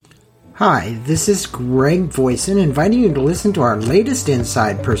Hi, this is Greg Voisin, inviting you to listen to our latest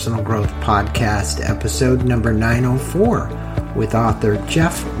Inside Personal Growth podcast, episode number 904, with author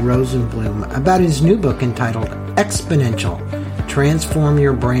Jeff Rosenblum about his new book entitled Exponential: Transform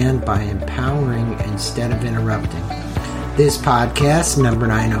Your Brand by Empowering Instead of Interrupting. This podcast, number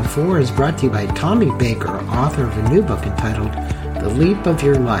 904, is brought to you by Tommy Baker, author of a new book entitled The Leap of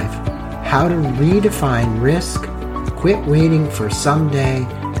Your Life: How to Redefine Risk, Quit Waiting for Someday,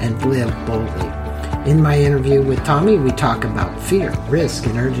 and Live Boldly. In my interview with Tommy, we talk about fear, risk,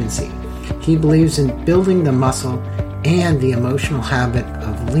 and urgency. He believes in building the muscle and the emotional habit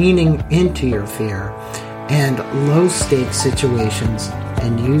of leaning into your fear and low-stakes situations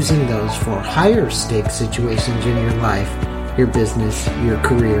and using those for higher-stakes situations in your life, your business, your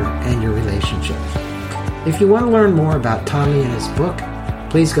career, and your relationships. If you want to learn more about Tommy and his book,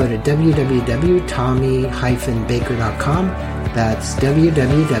 please go to www.tommy-baker.com. That's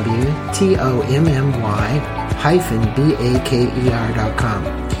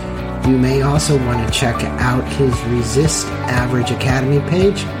www.tommy-baker.com. You may also want to check out his Resist Average Academy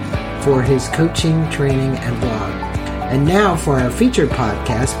page for his coaching, training, and blog. And now for our featured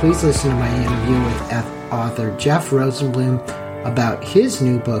podcast, please listen to my interview with author Jeff Rosenblum about his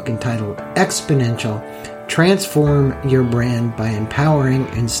new book entitled Exponential: Transform Your Brand by Empowering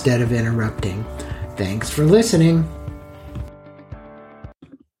Instead of Interrupting. Thanks for listening.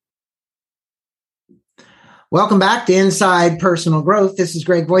 Welcome back to Inside Personal Growth. This is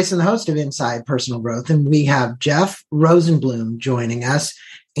Greg Voisin, the host of Inside Personal Growth, and we have Jeff Rosenblum joining us.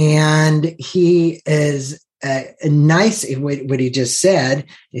 And he is a nice, what he just said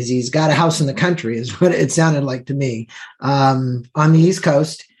is he's got a house in the country, is what it sounded like to me, on the East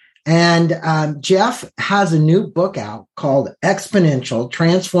Coast. And Jeff has a new book out called Exponential: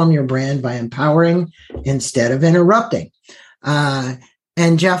 Transform Your Brand by Empowering Instead of Interrupting.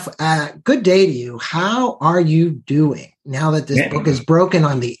 And Jeff, good day to you. How are you doing now that this book is broken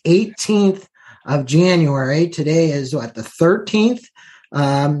on the 18th of January? Today is what, the 13th?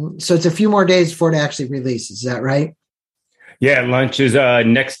 So it's a few more days before it actually releases. Is that right? Yeah, lunch is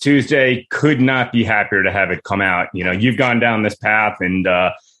next Tuesday. Could not be happier to have it come out. You know, you've gone down this path, and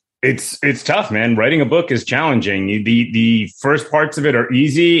it's tough, man. Writing a book is challenging. The first parts of it are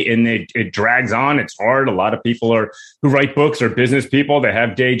easy, and it drags on. It's hard. A lot of people who write books are business people. They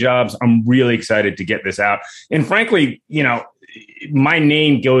have day jobs. I'm really excited to get this out. And frankly, you know, my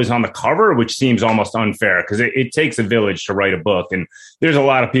name goes on the cover, which seems almost unfair because it takes a village to write a book, and there's a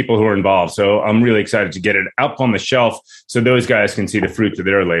lot of people who are involved. So I'm really excited to get it up on the shelf so those guys can see the fruits of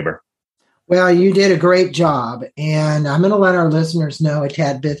their labor. Well, you did a great job, and I'm going to let our listeners know a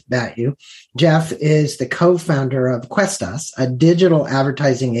tad bit about you. Jeff is the co-founder of Questas, a digital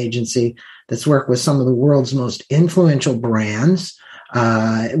advertising agency that's worked with some of the world's most influential brands,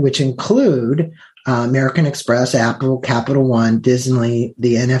 which include American Express, Apple, Capital One, Disney,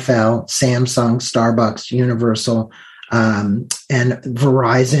 the NFL, Samsung, Starbucks, Universal, and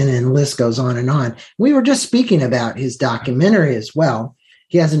Verizon, and the list goes on and on. We were just speaking about his documentary as well.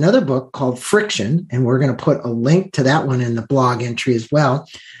 He has another book called Friction, and we're going to put a link to that one in the blog entry as well.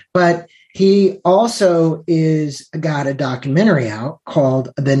 But he also got a documentary out called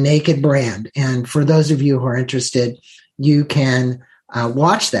The Naked Brand. And for those of you who are interested, you can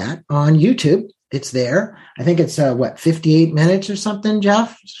watch that on YouTube. It's there. I think it's 58 minutes or something,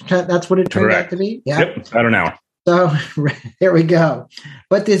 Jeff? That's what it turned out to be? Yeah. Yep, about an hour. So there we go.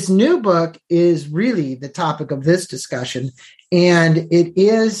 But this new book is really the topic of this discussion. And it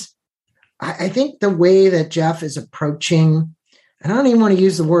is, I think, the way that Jeff is approaching, I don't even want to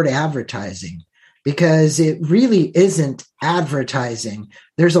use the word advertising, because it really isn't advertising.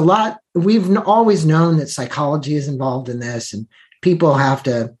 There's a lot, we've always known that psychology is involved in this, and people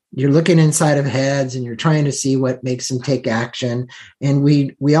you're looking inside of heads and you're trying to see what makes them take action. And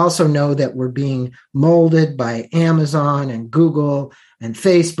we also know that we're being molded by Amazon and Google and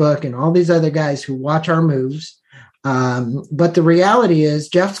Facebook and all these other guys who watch our moves. But the reality is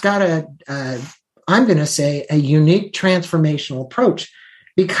Jeff's got I'm going to say, a unique transformational approach,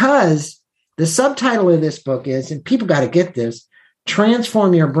 because the subtitle of this book is, and people got to get this,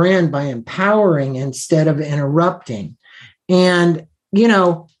 Transform Your Brand by Empowering Instead of Interrupting. And, you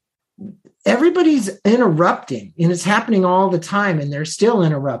know, everybody's interrupting, and it's happening all the time, and they're still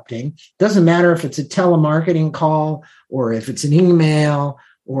interrupting. Doesn't matter if it's a telemarketing call or if it's an email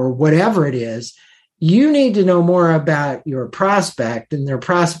or whatever it is. You need to know more about your prospect, and their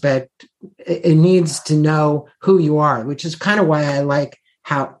prospect, it needs to know who you are, which is kind of why I like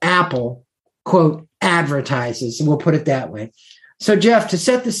how Apple, quote, advertises. We'll put it that way. So, Jeff, to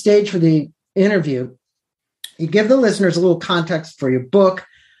set the stage for the interview, you give the listeners a little context for your book,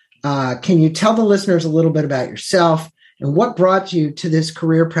 Can you tell the listeners a little bit about yourself and what brought you to this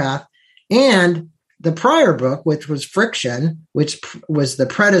career path? And the prior book, which was Friction, which was the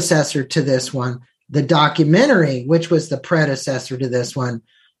predecessor to this one, the documentary, which was the predecessor to this one.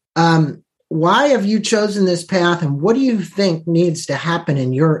 Why have you chosen this path, and what do you think needs to happen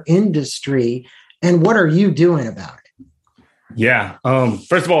in your industry, and what are you doing about it? Yeah.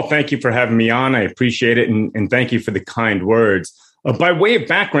 First of all, thank you for having me on. I appreciate it. And thank you for the kind words. By way of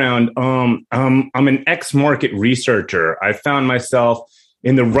background, I'm an ex-market researcher. I found myself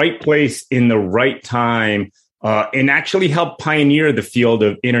in the right place in the right time and actually helped pioneer the field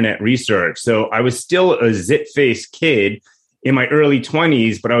of internet research. So I was still a zit-faced kid in my early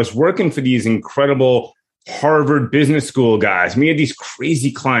 20s, but I was working for these incredible Harvard Business School guys. We had these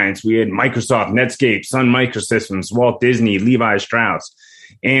crazy clients. We had Microsoft, Netscape, Sun Microsystems, Walt Disney, Levi Strauss.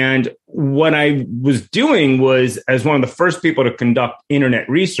 And what I was doing was, as one of the first people to conduct internet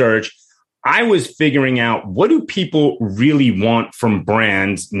research, I was figuring out, what do people really want from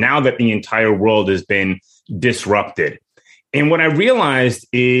brands now that the entire world has been disrupted? And what I realized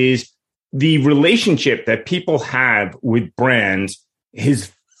is the relationship that people have with brands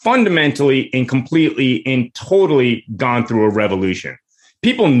has fundamentally and completely and totally gone through a revolution.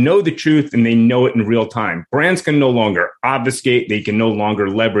 People know the truth and they know it in real time. Brands can no longer obfuscate. They can no longer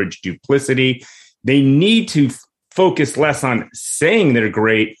leverage duplicity. They need to focus less on saying they're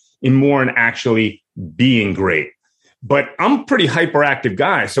great and more on actually being great. But I'm a pretty hyperactive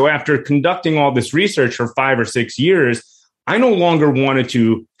guy. So after conducting all this research for 5 or 6 years, I no longer wanted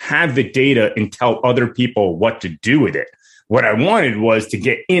to have the data and tell other people what to do with it. What I wanted was to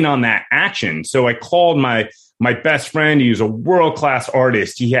get in on that action. So I called my best friend. He was a world-class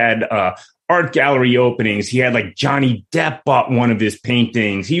artist. He had art gallery openings. He had like Johnny Depp bought one of his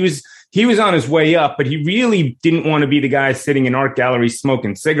paintings. He was on his way up, but he really didn't want to be the guy sitting in art galleries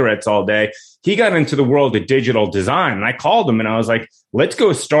smoking cigarettes all day. He got into the world of digital design. And I called him and I was like, let's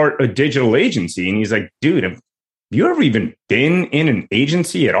go start a digital agency. And he's like, dude, have you ever even been in an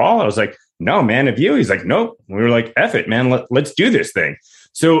agency at all? I was like, no, man. Have you? He's like, nope. We were like, F it, man. Let's do this thing.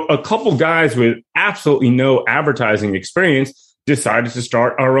 So a couple guys with absolutely no advertising experience decided to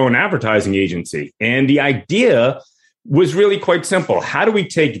start our own advertising agency. And the idea was really quite simple. How do we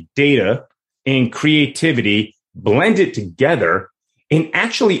take data and creativity, blend it together, and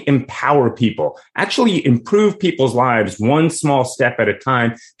actually empower people, actually improve people's lives one small step at a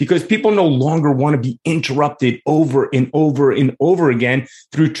time, because people no longer want to be interrupted over and over and over again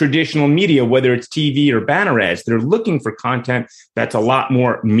through traditional media, whether it's TV or banner ads. They're looking for content that's a lot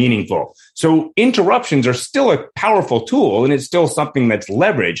more meaningful. So interruptions are still a powerful tool, and it's still something that's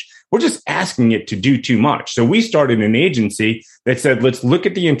leveraged. We're just asking it to do too much. So we started an agency that said, let's look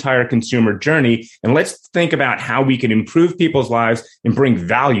at the entire consumer journey and let's think about how we can improve people's lives and bring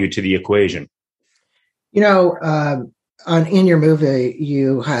value to the equation. You know, in your movie,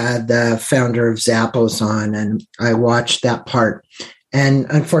 you had the founder of Zappos on, and I watched that part. And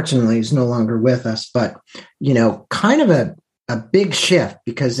unfortunately, he's no longer with us, but, you know, kind of a big shift,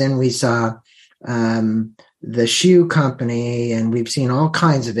 because then we saw the shoe company, and we've seen all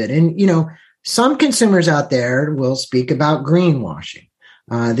kinds of it. And, you know, some consumers out there will speak about greenwashing.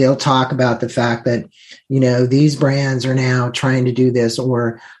 They'll talk about the fact that, you know, these brands are now trying to do this,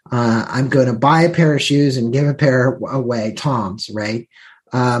 or I'm going to buy a pair of shoes and give a pair away, Tom's, right?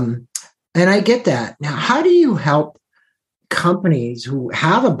 And I get that. Now, how do you help companies who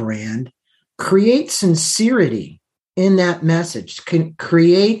have a brand create sincerity in that message, can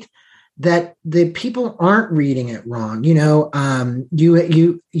create that the people aren't reading it wrong? You know,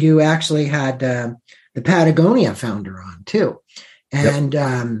 you actually had the Patagonia founder on too.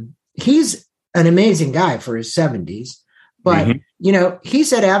 And he's an amazing guy for his 70s. But, you know, he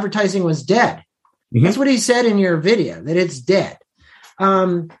said advertising was dead. That's what he said in your video, that it's dead.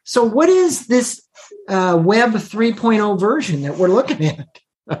 So what is this Web 3.0 version that we're looking at?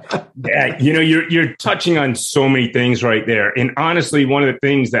 Yeah, you know, you're touching on so many things right there. And honestly, one of the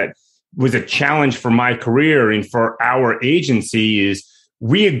things that was a challenge for my career and for our agency is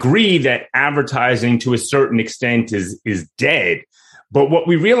we agree that advertising to a certain extent is dead. But what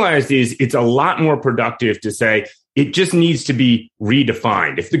we realized is it's a lot more productive to say it just needs to be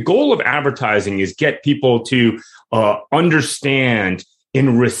redefined. If the goal of advertising is get people to understand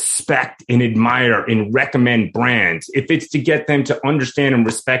and respect and admire and recommend brands, if it's to get them to understand and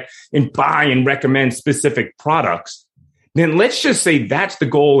respect and buy and recommend specific products, then let's just say that's the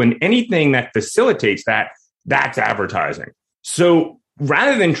goal, and anything that facilitates that, that's advertising. So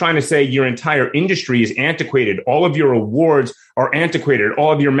rather than trying to say your entire industry is antiquated, all of your awards are antiquated,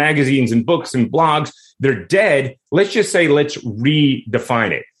 all of your magazines and books and blogs, they're dead, let's just say, let's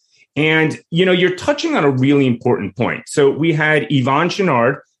redefine it. And, you're touching on a really important point. So we had Yvon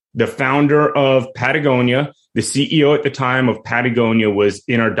Chouinard, the founder of Patagonia, the CEO at the time of Patagonia, was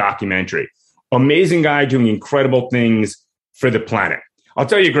in our documentary. Amazing guy doing incredible things for the planet. I'll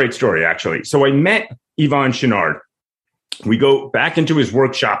tell you a great story, actually. So I met Yvon Chouinard. We go back into his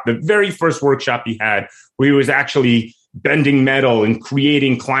workshop, the very first workshop he had, where he was actually bending metal and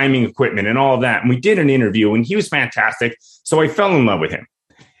creating climbing equipment and all of that. And we did an interview, and he was fantastic. So I fell in love with him.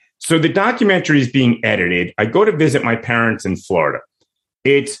 So the documentary is being edited. I go to visit my parents in Florida.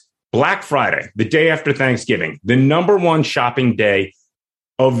 It's Black Friday, the day after Thanksgiving, the number one shopping day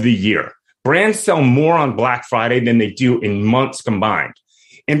of the year. Brands sell more on Black Friday than they do in months combined.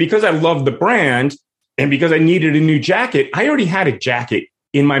 And because I love the brand and because I needed a new jacket, I already had a jacket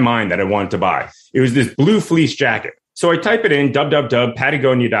in my mind that I wanted to buy. It was this blue fleece jacket. So I type it in,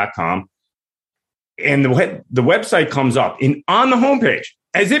 www.patagonia.com, and the website comes up. And on the homepage,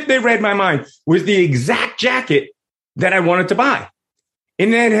 as if they read my mind, was the exact jacket that I wanted to buy.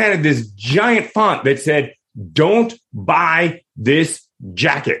 And then it had this giant font that said, "Don't buy this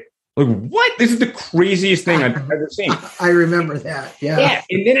jacket." Like, what? This is the craziest thing I've ever seen. I remember that. Yeah.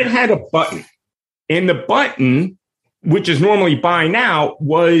 And then it had a button. And the button, which is normally buy now,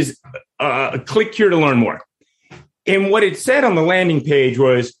 was click here to learn more. And what it said on the landing page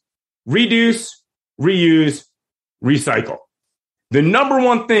was reduce, reuse, recycle. The number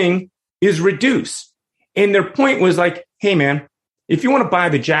one thing is reduce. And their point was like, hey, man, if you want to buy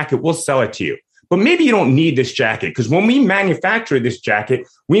the jacket, we'll sell it to you. But maybe you don't need this jacket, because when we manufacture this jacket,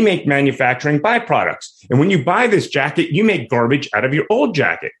 we make manufacturing byproducts. And when you buy this jacket, you make garbage out of your old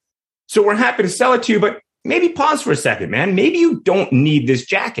jacket. So we're happy to sell it to you, but maybe pause for a second, man. Maybe you don't need this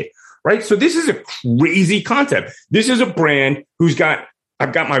jacket, right? So this is a crazy concept. This is a brand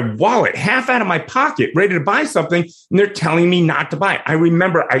I've got my wallet half out of my pocket, ready to buy something, and they're telling me not to buy it. I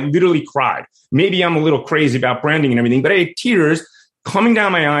remember I literally cried. Maybe I'm a little crazy about branding and everything, but I had tears coming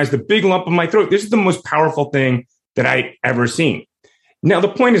down my eyes, the big lump in my throat. This is the most powerful thing that I ever seen. Now, the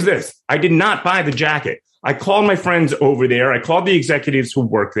point is this. I did not buy the jacket. I called my friends over there. I called the executives who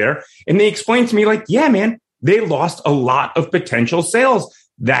work there, and they explained to me like, yeah, man, they lost a lot of potential sales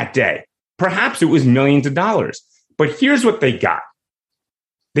that day. Perhaps it was millions of dollars. But here's what they got.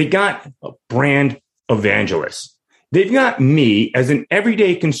 They got a brand evangelist. They've got me as an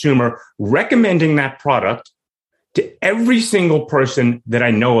everyday consumer recommending that product to every single person that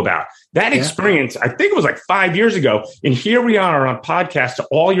I know about. That experience, I think it was like 5 years ago. And here we are on a podcast to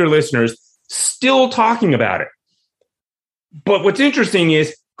all your listeners still talking about it. But what's interesting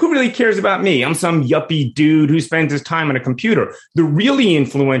is, who really cares about me? I'm some yuppie dude who spends his time on a computer. The really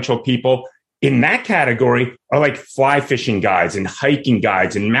influential people in that category are like fly fishing guides and hiking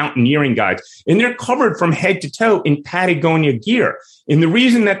guides and mountaineering guides. And they're covered from head to toe in Patagonia gear. And the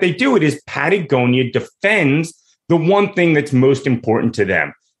reason that they do it is Patagonia defends the one thing that's most important to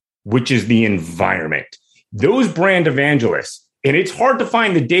them, which is the environment. Those brand evangelists, and it's hard to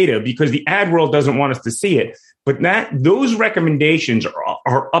find the data because the ad world doesn't want us to see it, but those recommendations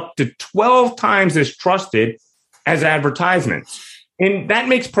are up to 12 times as trusted as advertisements. And that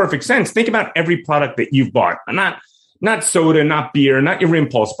makes perfect sense. Think about every product that you've bought. Not soda, not beer, not your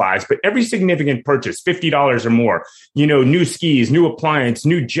impulse buys, but every significant purchase, $50 or more, new skis, new appliance,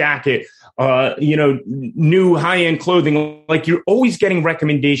 new jacket, new high-end clothing. Like, you're always getting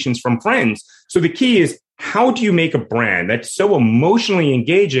recommendations from friends. So the key is, how do you make a brand that's so emotionally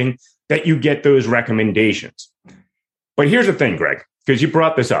engaging that you get those recommendations? But here's the thing, Greg, because you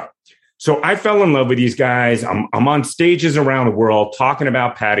brought this up. So I fell in love with these guys. I'm on stages around the world talking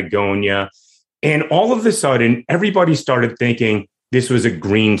about Patagonia. And all of a sudden, everybody started thinking this was a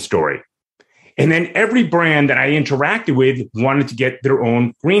green story. And then every brand that I interacted with wanted to get their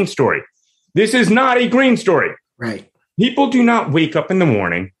own green story. This is not a green story. Right. People do not wake up in the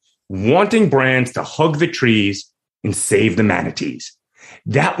morning wanting brands to hug the trees and save the manatees.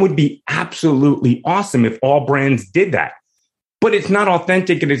 That would be absolutely awesome if all brands did that. But it's not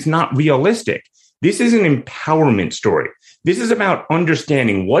authentic and it's not realistic. This is an empowerment story. This is about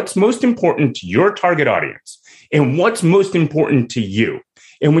understanding what's most important to your target audience and what's most important to you.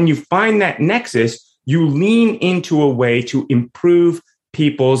 And when you find that nexus, you lean into a way to improve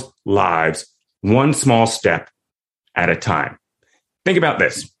people's lives one small step at a time. Think about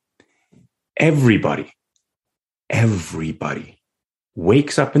this. Everybody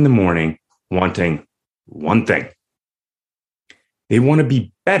wakes up in the morning wanting one thing. They want to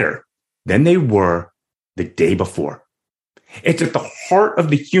be better than they were the day before. It's at the heart of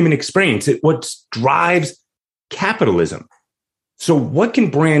the human experience. It's what drives capitalism. So what can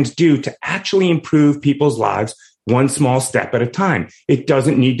brands do to actually improve people's lives one small step at a time. It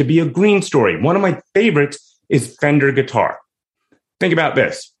doesn't need to be a green story. One of my favorites is Fender guitar. Think about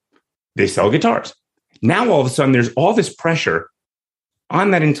this. They sell guitars. Now, all of a sudden, there's all this pressure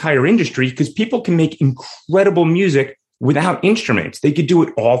on that entire industry because people can make incredible music without instruments. They could do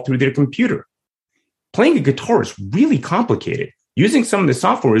it all through their computer. Playing a guitar is really complicated. Using some of the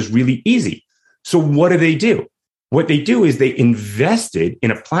software is really easy. So what do? What they do is they invested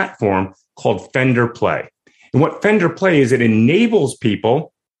in a platform called Fender Play. And what Fender Play is, it enables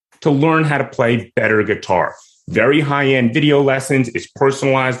people to learn how to play better guitar. Very high-end video lessons. It's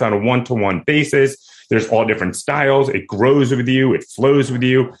personalized on a one-to-one basis. There's all different styles. It grows with you. It flows with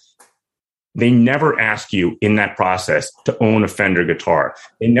you. They never ask you in that process to own a Fender guitar.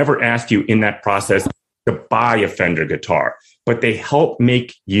 They never ask you in that process to buy a Fender guitar, but they help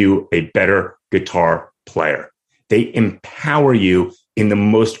make you a better guitar player. They empower you in the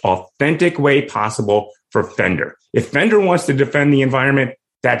most authentic way possible for Fender. If Fender wants to defend the environment,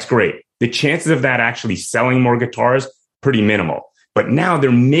 that's great. The chances of that actually selling more guitars, pretty minimal. But now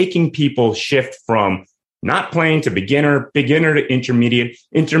they're making people shift from not playing to beginner, beginner to intermediate,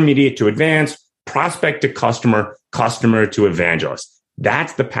 intermediate to advanced, prospect to customer, customer to evangelist.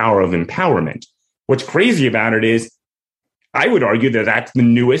 That's the power of empowerment. What's crazy about it is, I would argue that that's the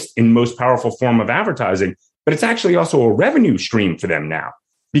newest and most powerful form of advertising, but it's actually also a revenue stream for them now.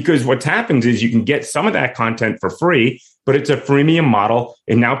 Because what happens is you can get some of that content for free, but it's a freemium model.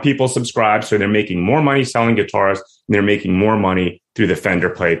 And now people subscribe. So they're making more money selling guitars and they're making more money through the Fender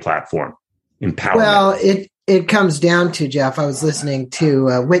Play platform. Empowerment. Well, it comes down to, Jeff, I was listening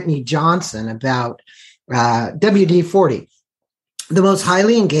to Whitney Johnson about WD-40. The most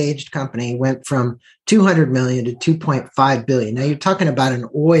highly engaged company went from 200 million to 2.5 billion. Now you're talking about an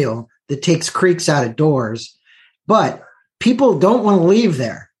oil that takes creeks out of doors, but people don't want to leave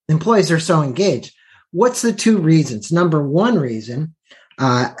there. Employees are so engaged. What's the two reasons? Number one reason,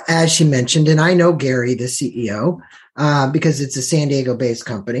 as she mentioned, and I know Gary, the CEO, because it's a San Diego-based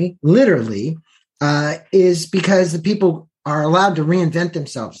company, literally, is because the people are allowed to reinvent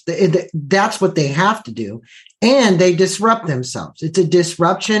themselves. That's what they have to do. And they disrupt themselves. It's a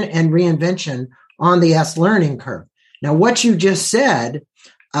disruption and reinvention on the S-learning curve. Now, what you just said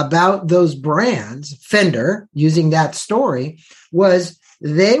about those brands, Fender, using that story, was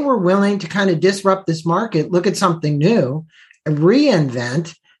they were willing to kind of disrupt this market, look at something new,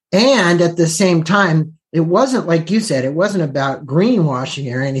 reinvent, and at the same time, it wasn't like you said, it wasn't about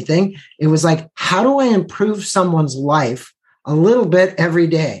greenwashing or anything. It was like, how do I improve someone's life a little bit every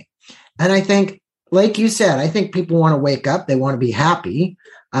day? And I think, like you said, I think people want to wake up. They want to be happy.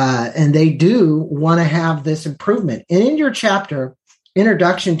 And they do want to have this improvement. And in your chapter,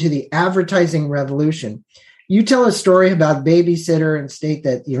 Introduction to the Advertising Revolution, you tell a story about babysitter and state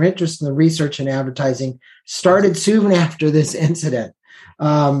that your interest in the research and advertising started soon after this incident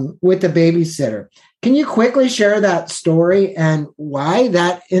with the babysitter. Can you quickly share that story and why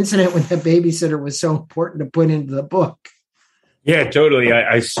that incident with the babysitter was so important to put into the book? Yeah, totally.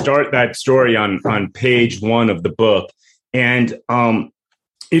 I start that story on page 1 of the book. And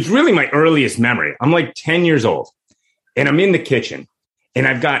it's really my earliest memory. I'm like 10 years old and I'm in the kitchen and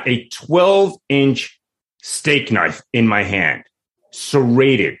I've got a 12-inch steak knife in my hand,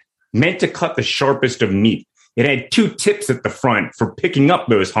 serrated, meant to cut the sharpest of meat. It had 2 tips at the front for picking up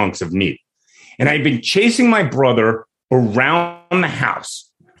those hunks of meat. And I'd been chasing my brother around the house.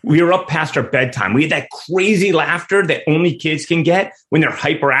 We were up past our bedtime. We had that crazy laughter that only kids can get when they're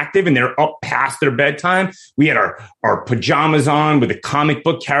hyperactive and they're up past their bedtime. We had our pajamas on with the comic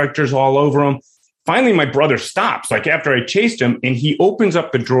book characters all over them. Finally, my brother stops, like after I chased him, and he opens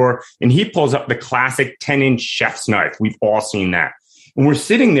up the drawer and he pulls up the classic 10-inch chef's knife. We've all seen that. And we're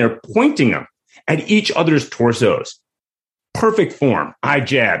sitting there pointing them at each other's torsos. Perfect form. I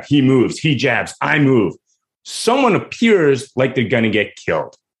jab, he moves, he jabs, I move. Someone appears like they're going to get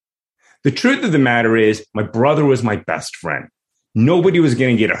killed. The truth of the matter is my brother was my best friend. Nobody was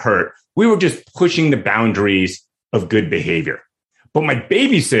going to get hurt. We were just pushing the boundaries of good behavior. But my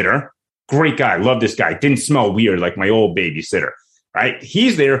babysitter, great guy, love this guy, didn't smell weird like my old babysitter, right?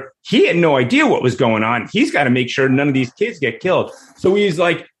 He's there. He had no idea what was going on. He's got to make sure none of these kids get killed. So he's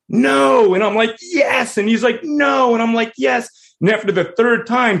like, no. And I'm like, yes. And he's like, no. And I'm like, yes. And after the third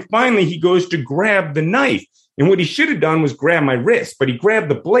time, finally, he goes to grab the knife. And what he should have done was grab my wrist, but he grabbed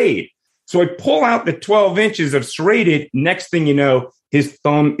the blade. So I pull out the 12 inches of serrated. Next thing you know, his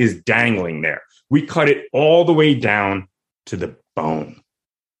thumb is dangling there. We cut it all the way down to the bone.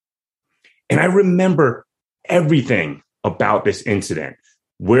 And I remember everything about this incident,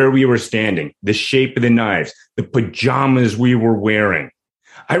 where we were standing, the shape of the knives, the pajamas we were wearing.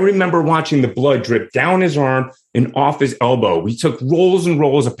 I remember watching the blood drip down his arm and off his elbow. We took rolls and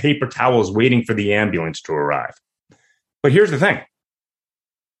rolls of paper towels waiting for the ambulance to arrive. But here's the thing.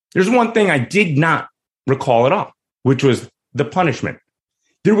 There's one thing I did not recall at all, which was the punishment.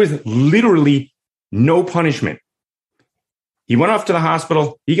 There was literally no punishment. He went off to the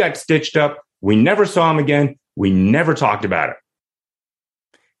hospital. He got stitched up. We never saw him again. We never talked about it.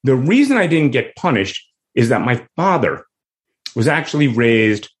 The reason I didn't get punished is that my father was actually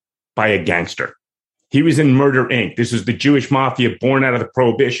raised by a gangster. He was in Murder, Inc. This is the Jewish mafia born out of the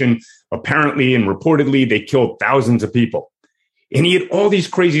Prohibition. Apparently and reportedly, they killed thousands of people. And he had all these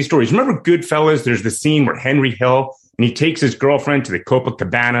crazy stories. Remember Goodfellas? There's the scene where Henry Hill, and he takes his girlfriend to the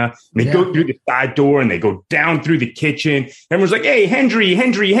Copacabana, and they go through the side door, and they go down through the kitchen. Everyone's like, hey, Henry.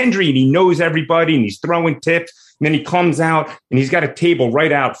 And he knows everybody, and he's throwing tips. And then he comes out, and he's got a table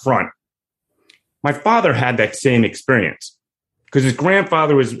right out front. My father had that same experience because his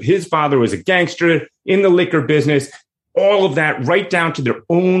father was a gangster in the liquor business, all of that right down to their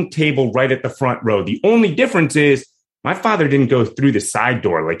own table right at the front row. The only difference is my father didn't go through the side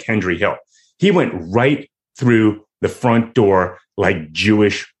door like Henry Hill. He went right through the front door like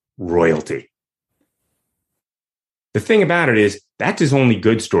Jewish royalty. The thing about it is that's his only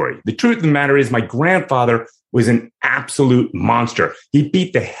good story. The truth of the matter is my grandfather was an absolute monster. He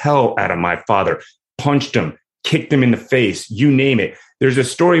beat the hell out of my father, punched him, kicked him in the face, you name it. There's a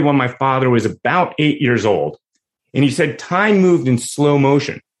story when my father was about 8 years old, and he said time moved in slow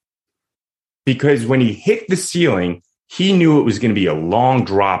motion because when he hit the ceiling, he knew it was going to be a long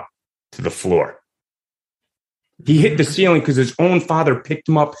drop to the floor. He hit the ceiling because his own father picked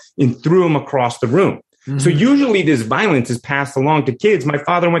him up and threw him across the room. Mm-hmm. So usually this violence is passed along to kids. My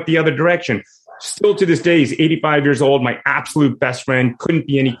father went the other direction. Still to this day, he's 85 years old, my absolute best friend, couldn't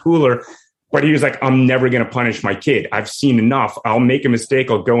be any cooler. But he was like, I'm never going to punish my kid. I've seen enough. I'll make a mistake.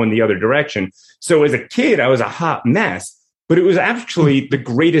 I'll go in the other direction. So as a kid, I was a hot mess, but it was actually the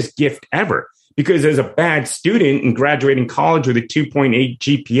greatest gift ever. Because as a bad student and graduating college with a 2.8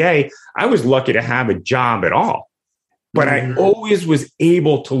 GPA, I was lucky to have a job at all. But I always was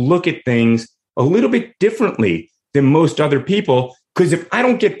able to look at things a little bit differently than most other people. Because if I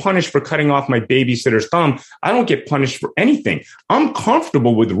don't get punished for cutting off my babysitter's thumb, I don't get punished for anything. I'm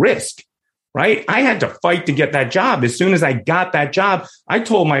comfortable with risk, right? I had to fight to get that job. As soon as I got that job, I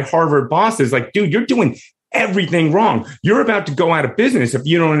told my Harvard bosses, like, dude, you're doing everything wrong. You're about to go out of business if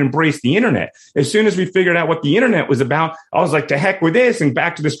you don't embrace the internet. As soon as we figured out what the internet was about, I was like, to heck with this. And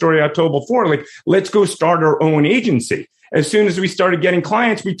back to the story I told before, like, let's go start our own agency. As soon as we started getting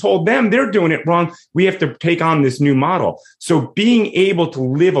clients, we told them they're doing it wrong. We have to take on this new model. So being able to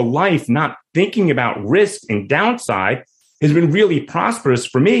live a life not thinking about risk and downside has been really prosperous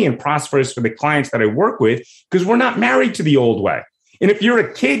for me and prosperous for the clients that I work with because we're not married to the old way. And if you're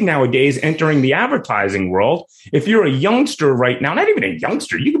a kid nowadays entering the advertising world, if you're a youngster right now, not even a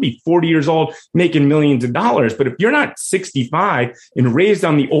youngster, you could be 40 years old making millions of dollars. But if you're not 65 and raised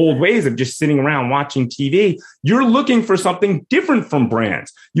on the old ways of just sitting around watching TV, you're looking for something different from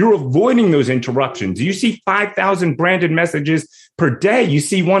brands. You're avoiding those interruptions. You see 5,000 branded messages per day. You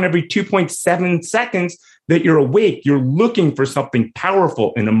see one every 2.7 seconds that you're awake. You're looking for something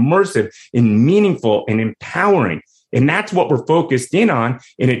powerful and immersive and meaningful and empowering. And that's what we're focused in on.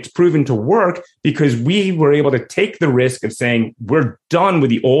 And it's proven to work because we were able to take the risk of saying, we're done with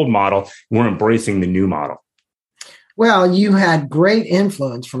the old model. We're embracing the new model. Well, you had great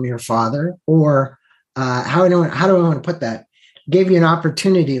influence from your father, or how do I want to put that? Gave you an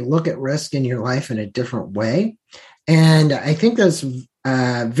opportunity to look at risk in your life in a different way. And I think that's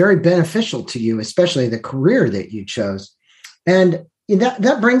very beneficial to you, especially the career that you chose. And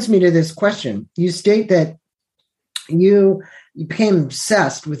that brings me to this question. You state that you became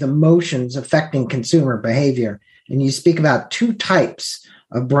obsessed with emotions affecting consumer behavior, and you speak about two types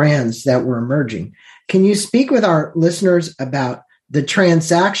of brands that were emerging. Can you speak with our listeners about the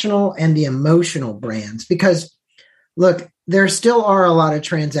transactional and the emotional brands? Because, look, there still are a lot of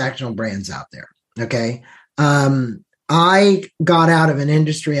transactional brands out there, okay? I got out of an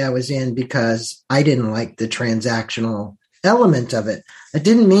industry I was in because I didn't like the transactional element of it. It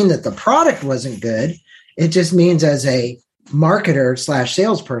didn't mean that the product wasn't good. It just means as a marketer /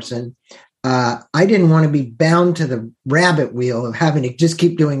 salesperson, I didn't want to be bound to the rabbit wheel of having to just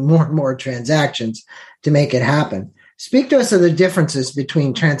keep doing more and more transactions to make it happen. Speak to us of the differences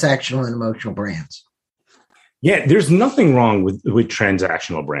between transactional and emotional brands. Yeah, there's nothing wrong with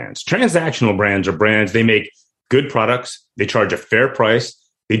transactional brands. Transactional brands are brands, they make good products, they charge a fair price,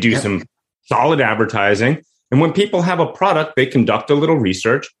 they do some solid advertising. And when people have a product, they conduct a little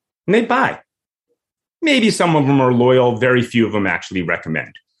research and they buy. Maybe some of them are loyal. Very few of them actually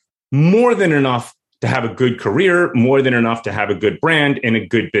recommend. More than enough to have a good career, more than enough to have a good brand and a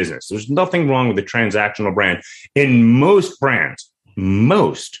good business. There's nothing wrong with a transactional brand. And most brands,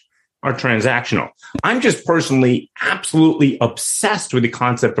 are transactional. I'm just personally absolutely obsessed with the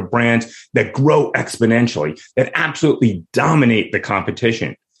concept of brands that grow exponentially, that absolutely dominate the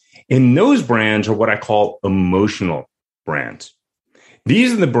competition. And those brands are what I call emotional brands.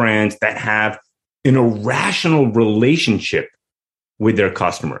 These are the brands that have an irrational relationship with their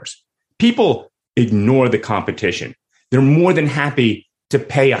customers. People ignore the competition. They're more than happy to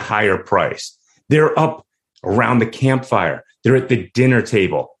pay a higher price. They're up around the campfire. They're at the dinner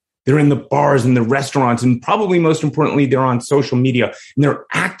table. They're in the bars and the restaurants. And probably most importantly, they're on social media and they're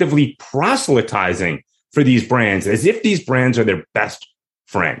actively proselytizing for these brands as if these brands are their best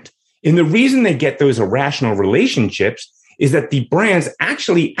friend. And the reason they get those irrational relationships is that the brands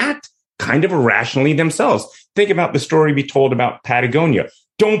actually act kind of irrationally themselves. Think about the story we told about Patagonia.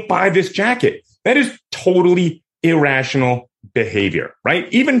 Don't buy this jacket. That is totally irrational behavior,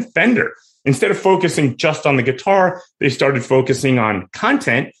 right? Even Fender, instead of focusing just on the guitar, they started focusing on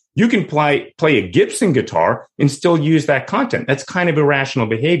content. You can play a Gibson guitar and still use that content. That's kind of irrational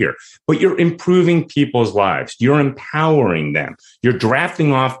behavior, but you're improving people's lives. You're empowering them. You're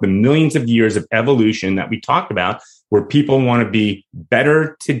drafting off the millions of years of evolution that we talked about, where people want to be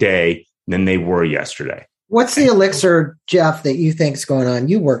better today than they were yesterday. What's the elixir, Jeff, that you think's going on?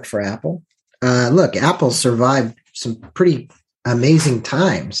 You worked for Apple. Look, Apple survived some pretty amazing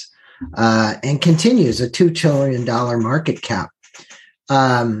times and continues a $2 trillion market cap.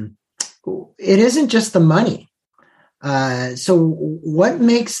 It isn't just the money. So what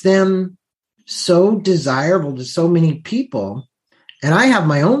makes them so desirable to so many people? And I have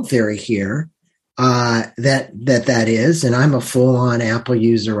my own theory here, that is, and I'm a full-on Apple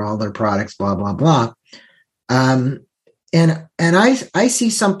user, all their products, blah, blah, blah. And I see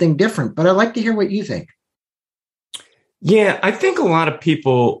something different, but I'd like to hear what you think. Yeah, I think a lot of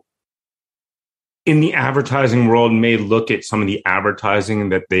people in the advertising world may look at some of the advertising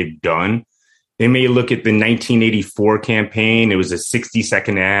that they've done. They may look at the 1984 campaign. It was a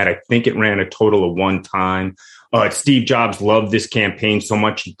 60-second ad. I think it ran a total of one time. Steve Jobs loved this campaign so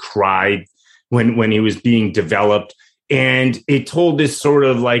much he cried when he was being developed. And it told this sort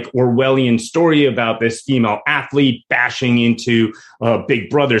of like Orwellian story about this female athlete bashing into Big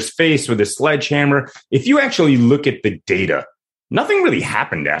Brother's face with a sledgehammer. If you actually look at the data, nothing really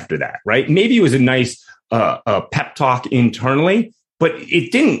happened after that, right? Maybe it was a nice pep talk internally, but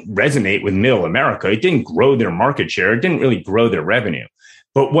it didn't resonate with middle America. It didn't grow their market share. It didn't really grow their revenue.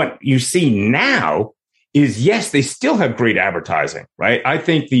 But what you see now is, yes, they still have great advertising, right? I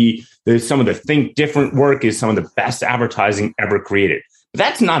think some of the Think Different work is some of the best advertising ever created. But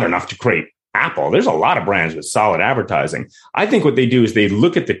that's not enough to create Apple. There's a lot of brands with solid advertising. I think what they do is they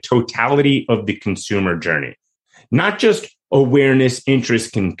look at the totality of the consumer journey, not just awareness,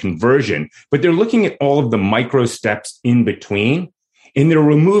 interest, and conversion, but they're looking at all of the micro steps in between, and they're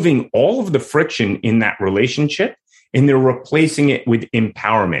removing all of the friction in that relationship, and they're replacing it with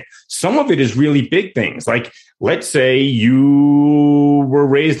empowerment. Some of it is really big things. Like, let's say you were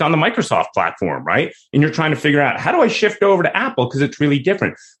raised on the Microsoft platform, right? And you're trying to figure out, how do I shift over to Apple? Because it's really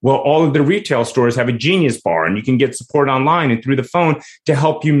different. Well, all of the retail stores have a Genius Bar, and you can get support online and through the phone to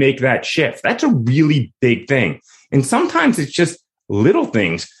help you make that shift. That's a really big thing. And sometimes it's just little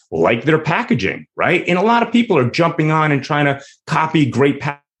things like their packaging, right? And a lot of people are jumping on and trying to copy great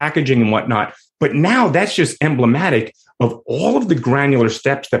packaging and whatnot. But now that's just emblematic of all of the granular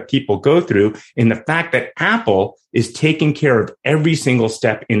steps that people go through, and the fact that Apple is taking care of every single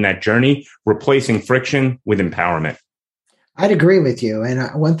step in that journey, replacing friction with empowerment. I'd agree with you.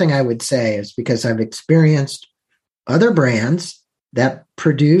 And one thing I would say is, because I've experienced other brands that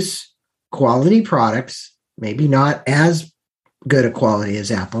produce quality products, maybe not as good a quality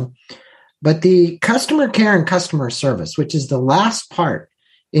as Apple, but the customer care and customer service, which is the last part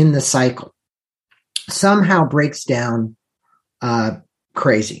in the cycle, somehow breaks down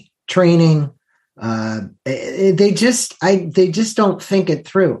crazy. Training, they just don't think it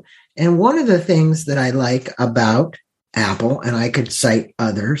through. And one of the things that I like about Apple, and I could cite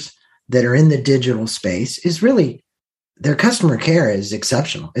others that are in the digital space, is really their customer care is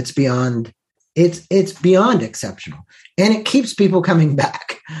exceptional. It's beyond exceptional, and it keeps people coming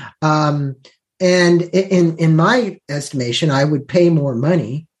back. And in my estimation, I would pay more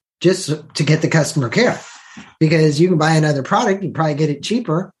money just to get the customer care, because you can buy another product, you probably get it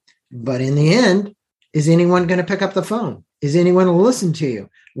cheaper, but in the end, is anyone going to pick up the phone? Is anyone going to listen to you?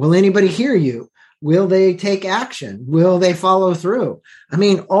 Will anybody hear you? Will they take action? Will they follow through? I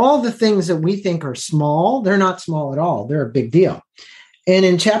mean, all the things that we think are small, they're not small at all. They're a big deal. And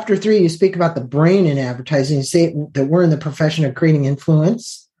in chapter 3, you speak about the brain in advertising. You say that we're in the profession of creating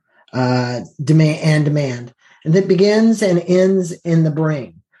influence, demand, and that begins and ends in the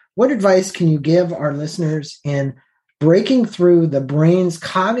brain. What advice can you give our listeners in breaking through the brain's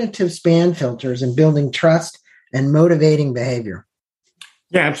cognitive span filters and building trust and motivating behavior?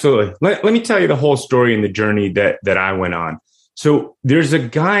 Yeah, absolutely. Let me tell you the whole story and the journey that I went on. So there's a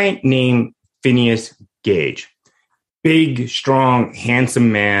guy named Phineas Gage, big, strong,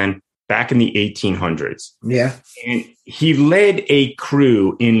 handsome man back in the 1800s. Yeah. And he led a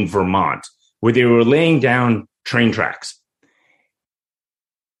crew in Vermont where they were laying down train tracks.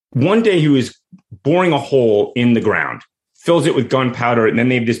 One day he was boring a hole in the ground, fills it with gunpowder, and then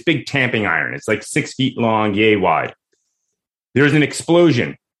they have this big tamping iron. It's like 6 feet long, yay wide. There's an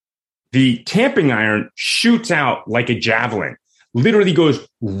explosion. The tamping iron shoots out like a javelin, literally goes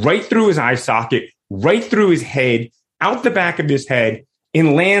right through his eye socket, right through his head, out the back of his head,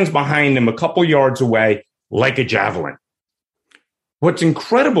 and lands behind him a couple yards away like a javelin. What's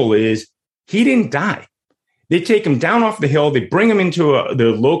incredible is he didn't die. They take him down off the hill. They bring him into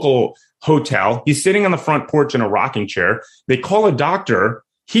the local hotel. He's sitting on the front porch in a rocking chair. They call a doctor.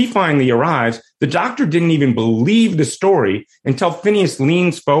 He finally arrives. The doctor didn't even believe the story until Phineas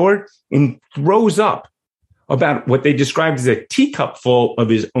leans forward and throws up about what they described as a teacup full of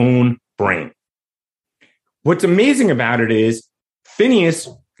his own brain. What's amazing about it is Phineas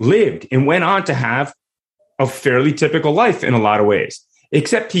lived and went on to have a fairly typical life in a lot of ways,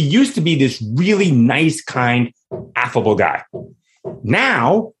 except he used to be this really nice, kind, affable guy.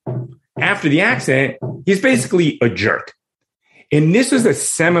 Now, after the accident, he's basically a jerk. And this is a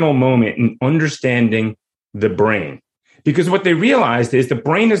seminal moment in understanding the brain, because what they realized is the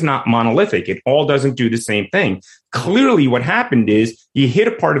brain is not monolithic. It all doesn't do the same thing. Clearly, what happened is he hit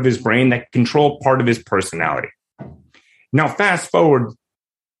a part of his brain that controlled part of his personality. Now, fast forward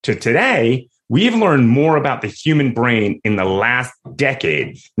to today, we've learned more about the human brain in the last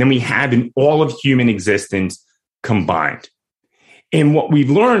decade than we have in all of human existence combined. And what we've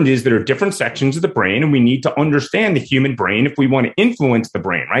learned is there are different sections of the brain, and we need to understand the human brain if we want to influence the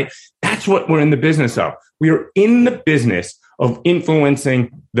brain, right? That's what we're in the business of. We are in the business of influencing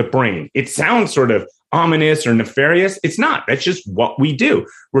the brain. It sounds sort of ominous or nefarious. It's not. That's just what we do.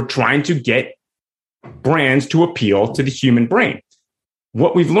 We're trying to get brands to appeal to the human brain.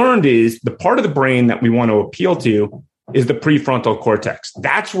 What we've learned is the part of the brain that we want to appeal to is the prefrontal cortex.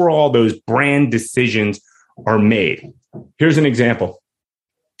 That's where all those brand decisions are made. Here's an example.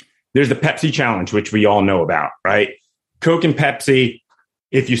 There's the Pepsi challenge, which we all know about, right? Coke and Pepsi,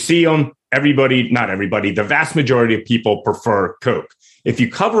 if you see them, not everybody, the vast majority of people prefer Coke. If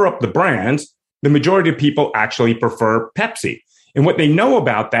you cover up the brands, the majority of people actually prefer Pepsi. And what they know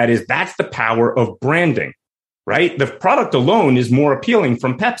about that is that's the power of branding, right? The product alone is more appealing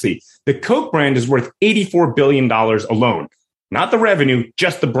from Pepsi. The Coke brand is worth $84 billion alone, not the revenue,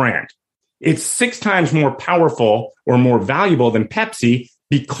 just the brand. It's 6 times more powerful or more valuable than Pepsi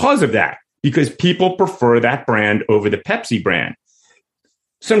because of that, because people prefer that brand over the Pepsi brand.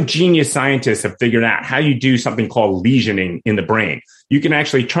 Some genius scientists have figured out how you do something called lesioning in the brain. You can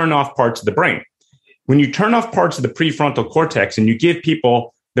actually turn off parts of the brain. When you turn off parts of the prefrontal cortex and you give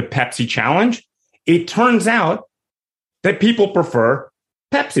people the Pepsi challenge, it turns out that people prefer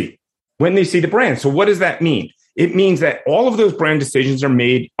Pepsi when they see the brand. So what does that mean? It means that all of those brand decisions are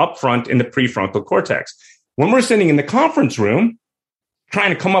made upfront in the prefrontal cortex. When we're sitting in the conference room, trying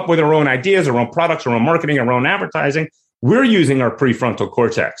to come up with our own ideas, our own products, our own marketing, our own advertising, we're using our prefrontal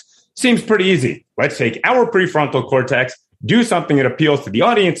cortex. Seems pretty easy. Let's take our prefrontal cortex, do something that appeals to the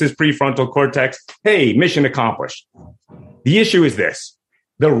audience's prefrontal cortex. Hey, mission accomplished. The issue is this.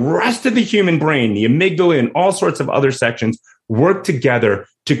 The rest of the human brain, the amygdala and all sorts of other sections work together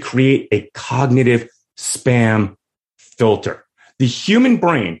to create a cognitive spam filter. The human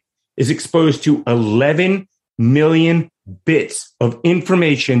brain is exposed to 11 million bits of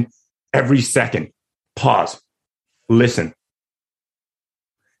information every second. Pause. Listen.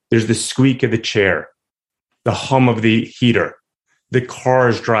 There's the squeak of the chair, the hum of the heater, the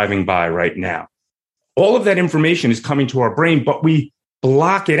cars driving by right now. All of that information is coming to our brain, but we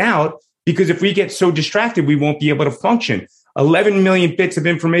block it out because if we get so distracted, we won't be able to function. 11 million bits of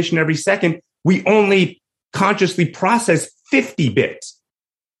information every second. We only consciously process 50 bits,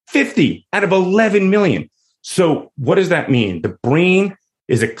 50 out of 11 million. So what does that mean? The brain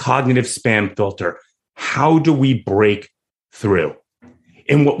is a cognitive spam filter. How do we break through?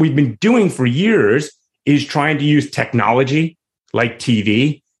 And what we've been doing for years is trying to use technology like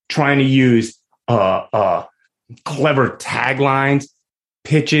TV, trying to use clever taglines,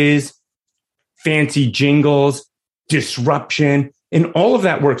 pitches, fancy jingles, disruption, and all of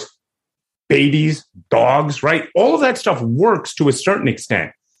that works. Babies, dogs, right? All of that stuff works to a certain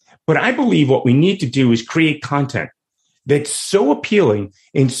extent. But I believe what we need to do is create content that's so appealing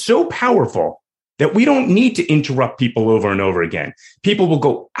and so powerful that we don't need to interrupt people over and over again. People will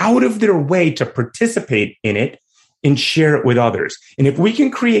go out of their way to participate in it and share it with others. And if we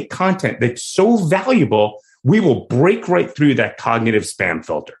can create content that's so valuable, we will break right through that cognitive spam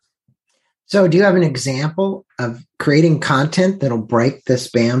filter. So do you have an example of creating content that'll break the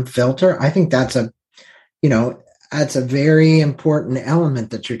spam filter? I think that's that's a very important element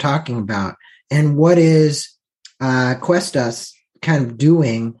that you're talking about. And what is Questus kind of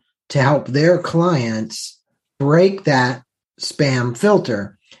doing to help their clients break that spam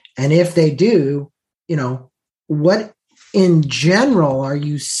filter? And if they do, what in general are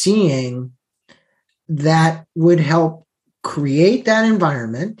you seeing that would help create that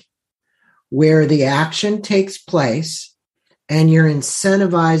environment where the action takes place and you're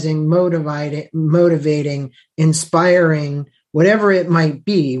incentivizing, motivating, inspiring, whatever it might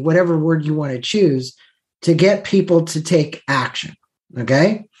be, whatever word you want to choose, to get people to take action,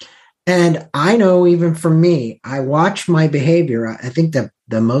 okay? And I know even for me, I watch my behavior. I think that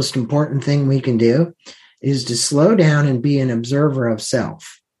the most important thing we can do is to slow down and be an observer of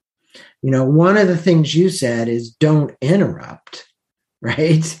self. One of the things you said is don't interrupt,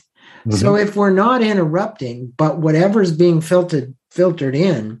 right? Mm-hmm. So if we're not interrupting, but whatever's being filtered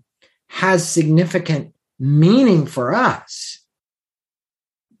in has significant meaning for us,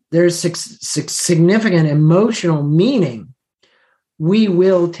 there's significant emotional meaning, we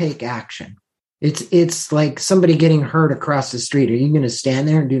will take action. It's like somebody getting hurt across the street. Are you going to stand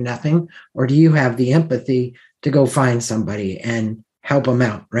there and do nothing? Or do you have the empathy to go find somebody and help them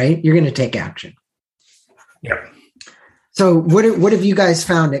out, right? You're going to take action. Yeah. So what have you guys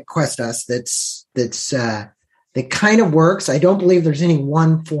found at Questus that kind of works? I don't believe there's any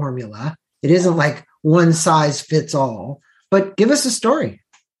one formula. It isn't like one size fits all, but give us a story.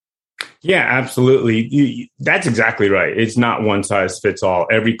 Yeah, absolutely. That's exactly right. It's not one size fits all.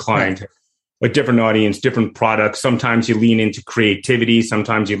 Every client, a different audience, different products. Sometimes you lean into creativity.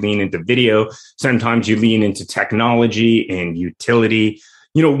 Sometimes you lean into video. Sometimes you lean into technology and utility.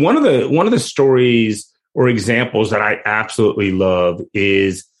 One of the stories or examples that I absolutely love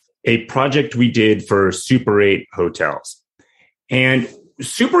is a project we did for Super 8 hotels. And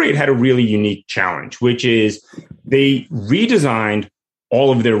Super 8 had a really unique challenge, which is they redesigned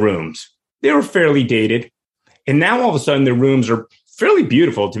all of their rooms. They were fairly dated. And now all of a sudden their rooms are fairly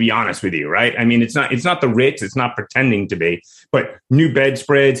beautiful, to be honest with you, right? I mean, it's not the Ritz, it's not pretending to be, but new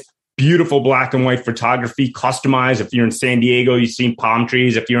bedspreads, beautiful black and white photography, customized. If you're in San Diego, you see palm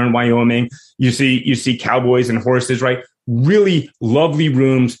trees. If you're in Wyoming, you see cowboys and horses, right? Really lovely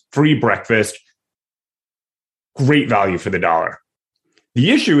rooms, free breakfast, great value for the dollar.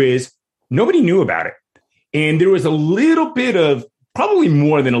 The issue is nobody knew about it. And there was a little bit of, probably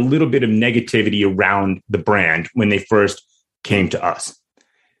more than a little bit of negativity around the brand when they first came to us.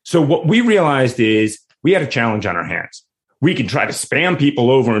 So what we realized is we had a challenge on our hands. We could try to spam people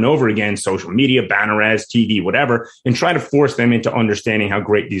over and over again, social media, banner ads, TV, whatever, and try to force them into understanding how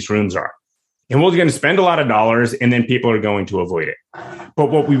great these rooms are. And we're going to spend a lot of dollars, and then people are going to avoid it.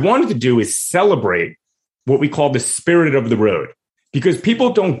 But what we wanted to do is celebrate what we call the spirit of the road, because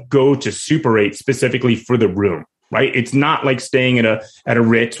people don't go to Super 8 specifically for the room, right? It's not like staying at a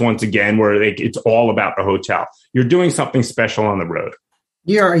Ritz once again, where it's all about the hotel. You're doing something special on the road.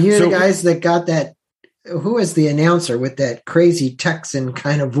 Are you the guys that got that? Who is the announcer with that crazy Texan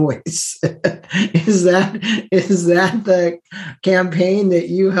kind of voice? Is that the campaign that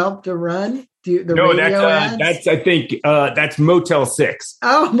you helped to run? That's I think that's Motel 6.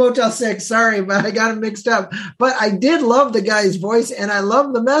 Oh, Motel 6. Sorry, but I got it mixed up. But I did love the guy's voice, and I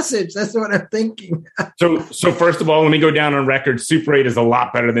love the message. That's what I'm thinking. So first of all, let me go down on record. Super 8 is a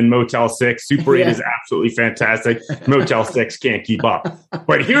lot better than Motel 6. Super 8 is absolutely fantastic. Motel 6 can't keep up.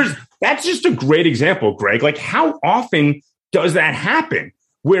 But that's just a great example, Greg. Like, how often does that happen?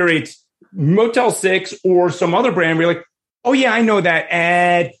 Where it's Motel 6 or some other brand where you're like, oh, yeah, I know that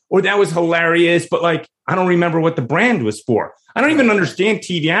ad, or that was hilarious, but like, I don't remember what the brand was for. I don't even understand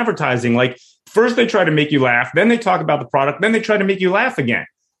TV advertising. Like, first they try to make you laugh, then they talk about the product, then they try to make you laugh again.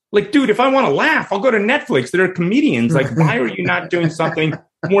 Like, dude, if I want to laugh, I'll go to Netflix. There are comedians. Like, why are you not doing something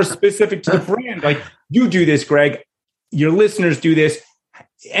more specific to the brand? Like, you do this, Greg. Your listeners do this.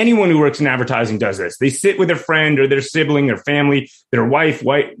 Anyone who works in advertising does this. They sit with their friend or their sibling, their family, their wife,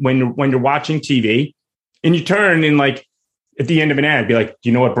 when you're watching TV, and you turn and like, at the end of an ad, be like, do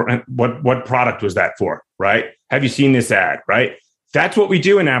you know what product was that for? Right? Have you seen this ad? Right? That's what we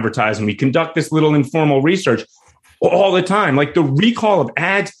do in advertising. We conduct this little informal research all the time. Like the recall of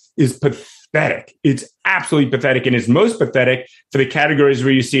ads is pathetic. It's absolutely pathetic, and it's most pathetic for the categories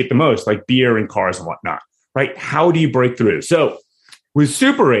where you see it the most, like beer and cars and whatnot. Right? How do you break through? So with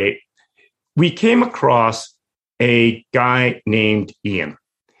Super 8, we came across a guy named Ian.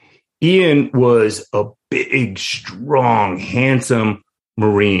 Ian was a big, strong, handsome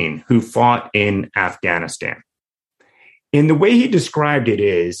Marine who fought in Afghanistan. And the way he described it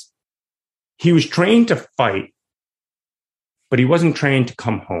is he was trained to fight, but he wasn't trained to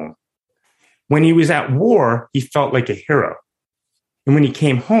come home. When he was at war, he felt like a hero. And when he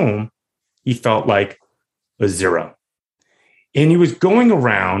came home, he felt like a zero. And he was going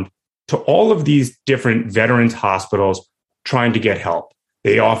around to all of these different veterans hospitals trying to get help.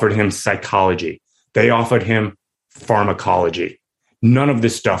 They offered him psychology. They offered him pharmacology. None of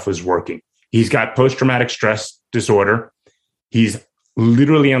this stuff was working. He's got post-traumatic stress disorder. He's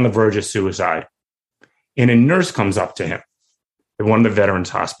literally on the verge of suicide. And a nurse comes up to him at one of the veterans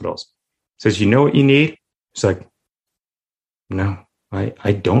hospitals, says, you know what you need? He's like, no,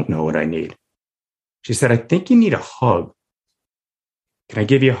 I don't know what I need. She said, I think you need a hug. Can I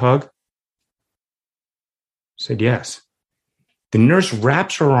give you a hug? He said, yes. The nurse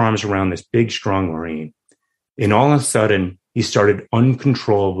wraps her arms around this big, strong Marine. And all of a sudden, he started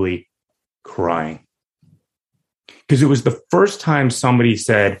uncontrollably crying. Because it was the first time somebody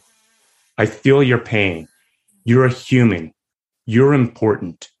said, I feel your pain. You're a human. You're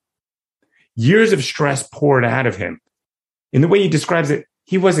important. Years of stress poured out of him. In the way he describes it,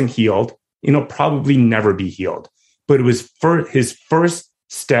 he wasn't healed. He'll probably never be healed. But it was his first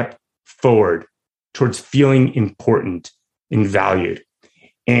step forward towards feeling important and valued.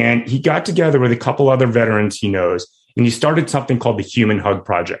 And he got together with a couple other veterans he knows, and he started something called the Human Hug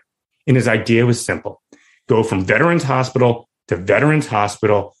Project. And his idea was simple. Go from veterans hospital to veterans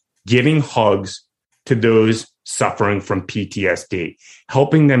hospital, giving hugs to those suffering from PTSD,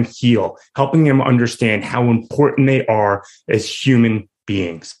 helping them heal, helping them understand how important they are as human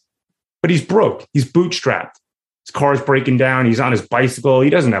beings. But he's broke. He's bootstrapped. His car's breaking down. He's on his bicycle. He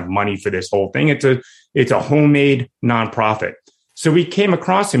doesn't have money for this whole thing. It's a homemade nonprofit. So we came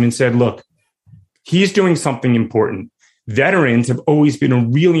across him and said, look, he's doing something important. Veterans have always been a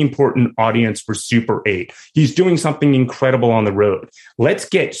really important audience for Super 8. He's doing something incredible on the road. Let's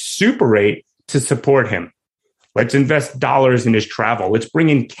get Super 8 to support him. Let's invest dollars in his travel. Let's bring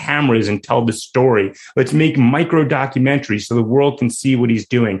in cameras and tell the story. Let's make micro documentaries so the world can see what he's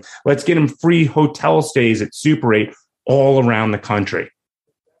doing. Let's get him free hotel stays at Super 8 all around the country.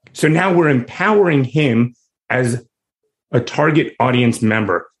 So now we're empowering him as a target audience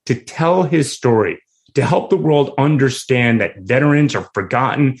member to tell his story, to help the world understand that veterans are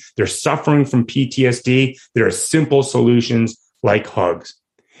forgotten. They're suffering from PTSD. There are simple solutions like hugs.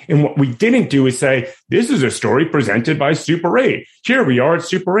 And what we didn't do is say, this is a story presented by Super 8. Here we are at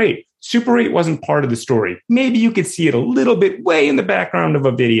Super 8. Super 8 wasn't part of the story. Maybe you could see it a little bit way in the background of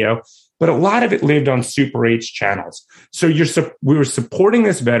a video, but a lot of it lived on Super 8's channels. So we were supporting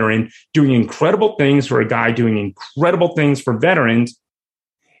this veteran, doing incredible things for a guy doing incredible things for veterans,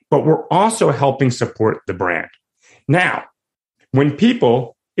 but we're also helping support the brand. Now,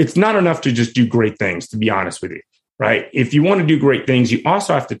 it's not enough to just do great things, to be honest with you. Right? If you want to do great things, you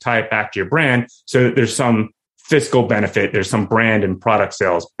also have to tie it back to your brand so that there's some fiscal benefit, there's some brand and product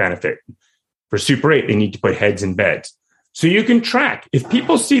sales benefit. For Super 8, they need to put heads in beds. So you can track. If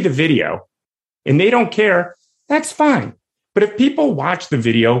people see the video and they don't care, that's fine. But if people watch the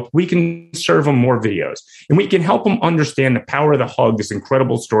video, we can serve them more videos and we can help them understand the power of the hug, this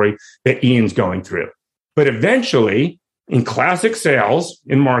incredible story that Ian's going through. But eventually, in classic sales,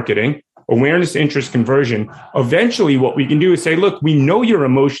 in marketing, awareness, interest, conversion, eventually what we can do is say, look, we know you're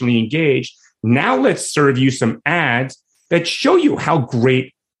emotionally engaged. Now let's serve you some ads that show you how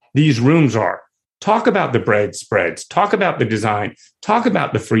great these rooms are. Talk about the bread spreads, talk about the design, talk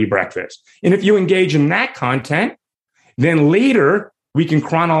about the free breakfast. And if you engage in that content, then later we can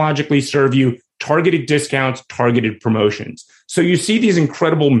chronologically serve you targeted discounts, targeted promotions. So you see these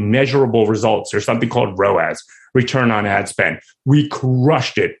incredible measurable results. There's something called ROAS, return on ad spend. We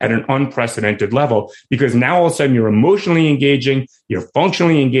crushed it at an unprecedented level because now all of a sudden you're emotionally engaging, you're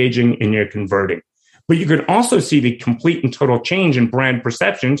functionally engaging, and you're converting. But you can also see the complete and total change in brand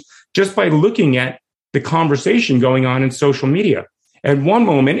perceptions just by looking at the conversation going on in social media. At one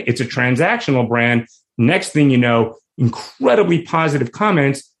moment, it's a transactional brand. Next thing you know, incredibly positive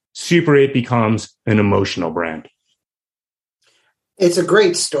comments, Super 8 becomes an emotional brand. It's a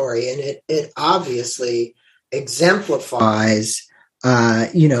great story, and it obviously exemplifies,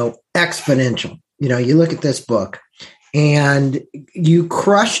 exponential. You look at this book and you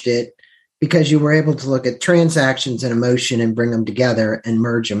crushed it because you were able to look at transactions and emotion and bring them together and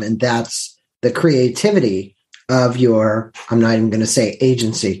merge them. And that's the creativity of your, I'm not even going to say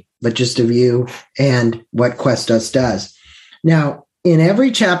agency, but just of you and what Questus does. Now, in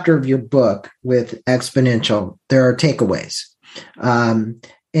every chapter of your book with Exponential, there are takeaways. And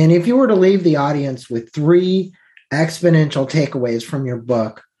if you were to leave the audience with 3 exponential takeaways from your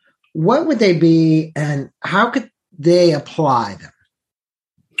book, what would they be and how could they apply them?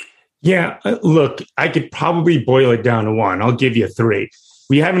 Yeah, look, I could probably boil it down to 1. I'll give you 3.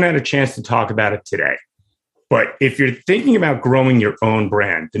 We haven't had a chance to talk about it today. But if you're thinking about growing your own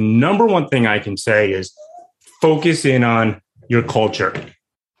brand, the number 1 thing I can say is focus in on your culture.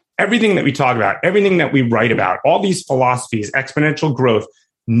 Everything that we talk about, everything that we write about, all these philosophies, exponential growth,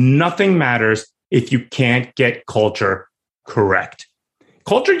 nothing matters if you can't get culture correct.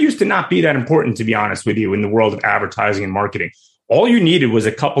 Culture used to not be that important, to be honest with you, in the world of advertising and marketing. All you needed was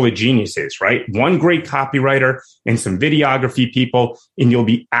a couple of geniuses, right? One great copywriter and some videography people, and you'll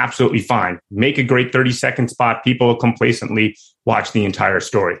be absolutely fine. Make a great 30-second spot. People will complacently watch the entire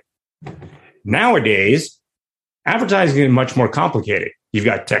story. Nowadays, advertising is much more complicated. You've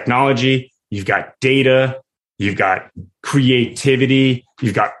got technology, you've got data, you've got creativity,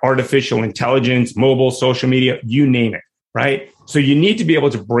 you've got artificial intelligence, mobile, social media, you name it, right? So you need to be able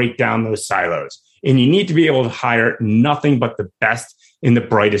to break down those silos. And you need to be able to hire nothing but the best and the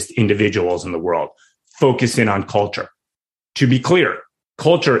brightest individuals in the world. Focus in on culture. To be clear,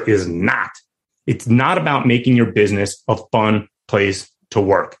 culture is it's not about making your business a fun place to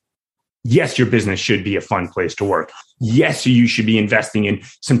work. Yes, your business should be a fun place to work. Yes, you should be investing in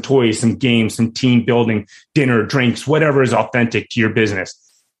some toys, some games, some team building, dinner, drinks, whatever is authentic to your business.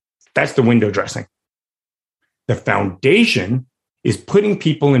 That's the window dressing. The foundation is putting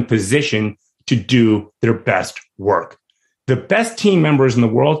people in position to do their best work. The best team members in the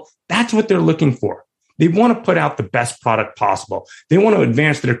world, that's what they're looking for. They want to put out the best product possible. They want to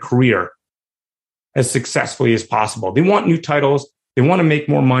advance their career as successfully as possible. They want new titles. They want to make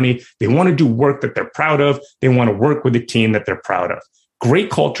more money. They want to do work that they're proud of. They want to work with a team that they're proud of.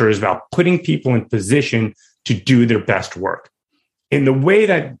 Great culture is about putting people in position to do their best work. And the way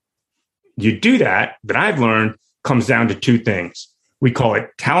that you do that I've learned, comes down to 2 things. We call it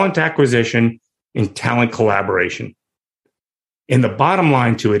talent acquisition and talent collaboration. And the bottom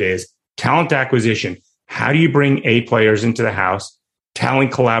line to it is talent acquisition. How do you bring A players into the house?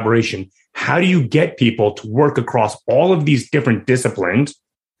 Talent collaboration. How do you get people to work across all of these different disciplines?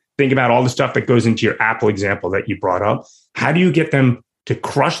 Think about all the stuff that goes into your Apple example that you brought up. How do you get them to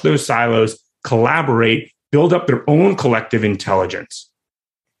crush those silos, collaborate, build up their own collective intelligence?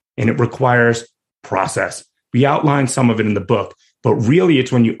 And it requires process. We outline some of it in the book. But really,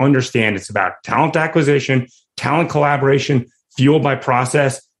 it's when you understand it's about talent acquisition, talent collaboration, fueled by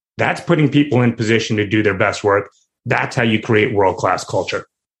process. That's putting people in position to do their best work. That's how you create world-class culture.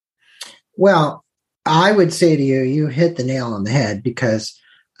 Well, I would say to you, you hit the nail on the head because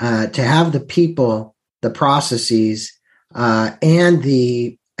to have the people, the processes, and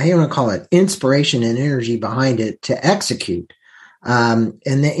the, I don't want to call it inspiration and energy behind it to execute.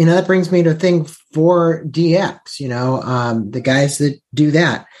 That brings me to thing 4DX, the guys that do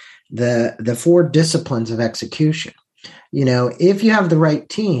that, the 4 disciplines of execution. If you have the right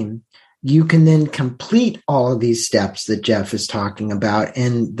team, you can then complete all of these steps that Jeff is talking about.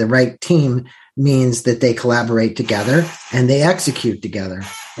 And the right team means that they collaborate together and they execute together.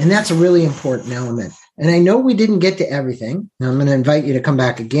 And that's a really important element. And I know we didn't get to everything. And I'm going to invite you to come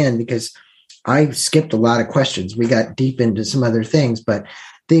back again because I skipped a lot of questions. We got deep into some other things, but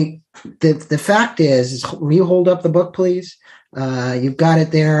the fact is will you hold up the book, please? You've got it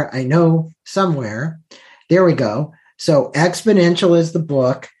there. I know somewhere. There we go. So Exponential is the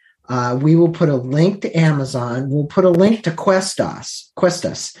book. We will put a link to Amazon. We'll put a link to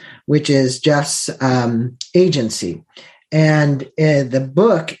Questus, which is Jeff's agency. And the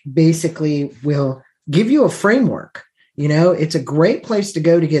book basically will give you a framework. It's a great place to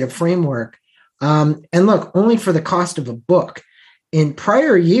go to get a framework. And look, only for the cost of a book. In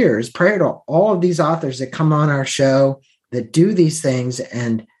prior years, prior to all of these authors that come on our show that do these things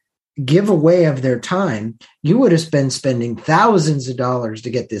and give away of their time, you would have been spending thousands of dollars to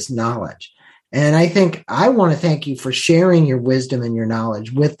get this knowledge. And I want to thank you for sharing your wisdom and your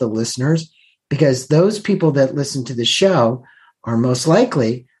knowledge with the listeners, because those people that listen to the show are most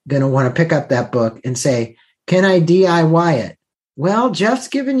likely going to want to pick up that book and say, can I DIY it? Well, Jeff's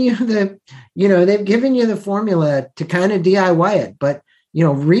given you they've given you the formula to kind of DIY it, but,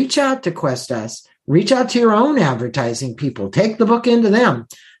 reach out to Questus, reach out to your own advertising people. Take the book into them.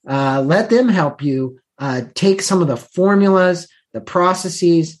 Let them help you take some of the formulas, the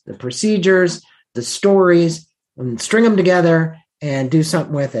processes, the procedures, the stories, and string them together and do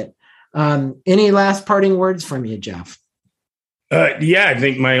something with it. Any last parting words from you, Jeff? I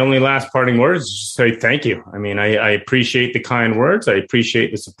think my only last parting words is just say thank you. I mean, I appreciate the kind words. I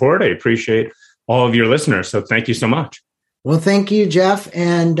appreciate the support. I appreciate all of your listeners. So thank you so much. Well, thank you, Jeff.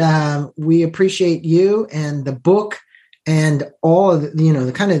 And we appreciate you and the book and all of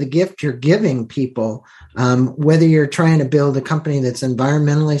the kind of the gift you're giving people, whether you're trying to build a company that's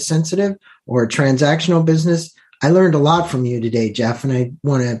environmentally sensitive or a transactional business. I learned a lot from you today, Jeff, and I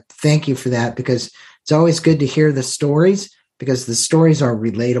want to thank you for that, because it's always good to hear the stories, because the stories are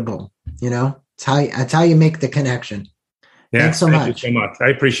relatable. It's how you make the connection. Yeah, thanks so much. Thank you so much. I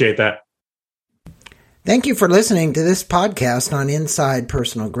appreciate that. Thank you for listening to this podcast on Inside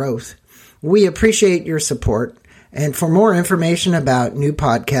Personal Growth. We appreciate your support. And for more information about new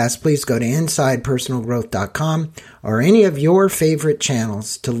podcasts, please go to InsidePersonalGrowth.com or any of your favorite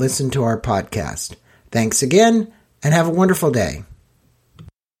channels to listen to our podcast. Thanks again, and have a wonderful day.